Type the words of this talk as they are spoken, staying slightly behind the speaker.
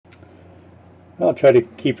I'll try to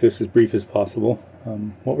keep this as brief as possible.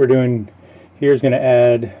 What we're doing here is going to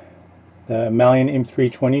add the Malyan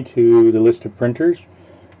M320 to the list of printers.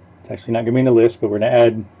 It's actually not going to be in the list, but we're going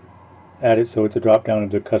to add it so it's a drop down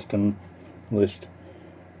of the custom list.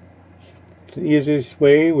 So the easiest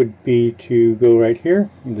way would be to go right here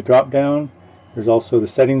in the drop down. There's also the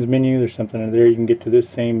settings menu. There's something in there. You can get to this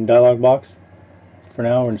same dialog box. For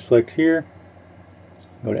now, we're going to select here,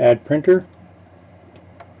 go to add printer,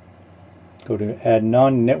 go to add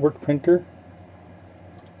non-network printer,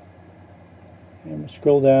 and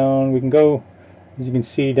scroll down. We can go, as you can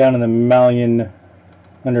see, down in the Malyan,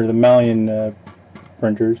 under the Malyan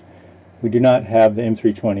printers. We do not have the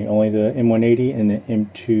M320, only the M180 and the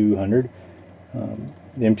M200.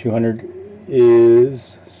 The M200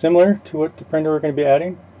 is similar to what the printer we're going to be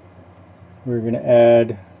adding. We're going to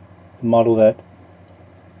add the model that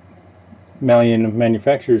Malyan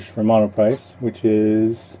manufactures for monoprice, which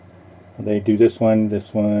is, they do this one,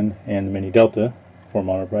 and the Mini Delta for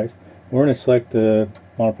monoprice. We're going to select the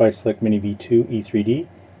monoprice Select Mini V2 E3D.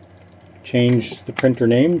 Change the printer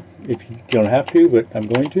name if you don't have to, but I'm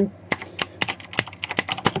going to.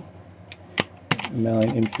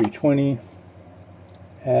 Malyan M320.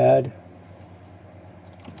 Add.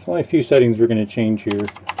 There's only a few settings we're going to change here.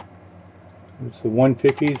 It's the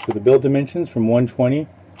 150, so the build dimensions from 120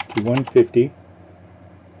 to 150.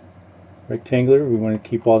 Rectangular, we want to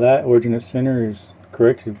keep all that. Origin at center is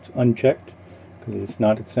correct, it's unchecked because it's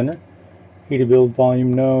not at center. Heated build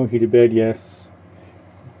volume, no. Heated bed, yes.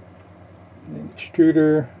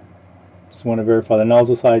 Extruder, just want to verify the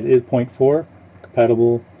nozzle size is 0.4.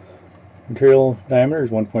 Compatible material diameter is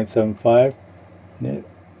 1.75.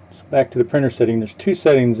 So back to the printer setting, there's two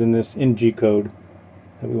settings in this in G code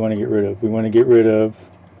that we want to get rid of. We want to get rid of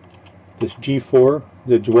this G4,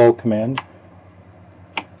 the dwell command,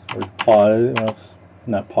 or pause, well, it's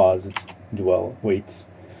not pause, it's dwell, waits.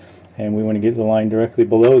 And we want to get the line directly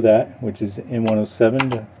below that, which is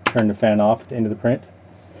M107, to turn the fan off at the end of the print.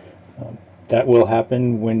 That will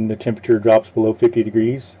happen when the temperature drops below 50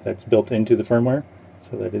 degrees. That's built into the firmware,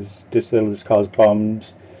 so that'll just cause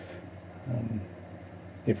problems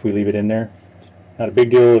if we leave it in there. Not a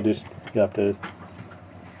big deal, just you have to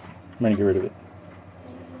get rid of it.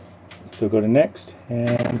 So go to next,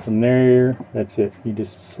 and from there, that's it. You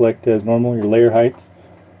just select as normal your layer heights.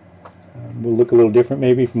 Will look a little different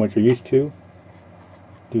maybe from what you're used to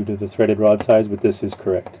due to the threaded rod size, but this is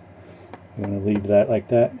correct. You want to leave that like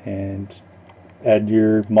that and add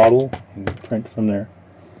your model and print from there.